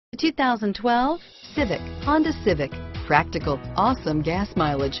2012 Civic, Honda Civic. Practical, awesome gas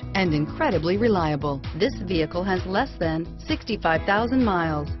mileage, and incredibly reliable. This vehicle has less than 65,000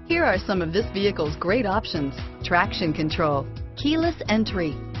 miles. Here are some of this vehicle's great options: traction control, keyless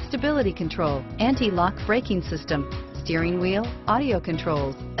entry, stability control, anti-lock braking system, steering wheel audio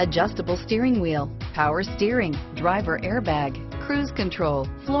controls, adjustable steering wheel, power steering, driver airbag, cruise control,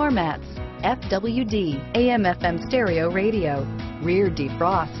 floor mats, FWD, AM/FM stereo radio, rear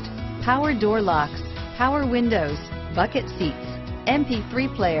defrost, power door locks, power windows, bucket seats,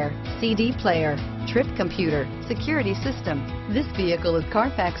 MP3 player, CD player, trip computer, security system. This vehicle is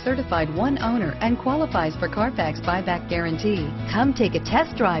CarFax certified one owner and qualifies for CarFax buyback guarantee. Come take a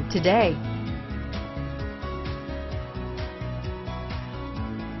test drive today.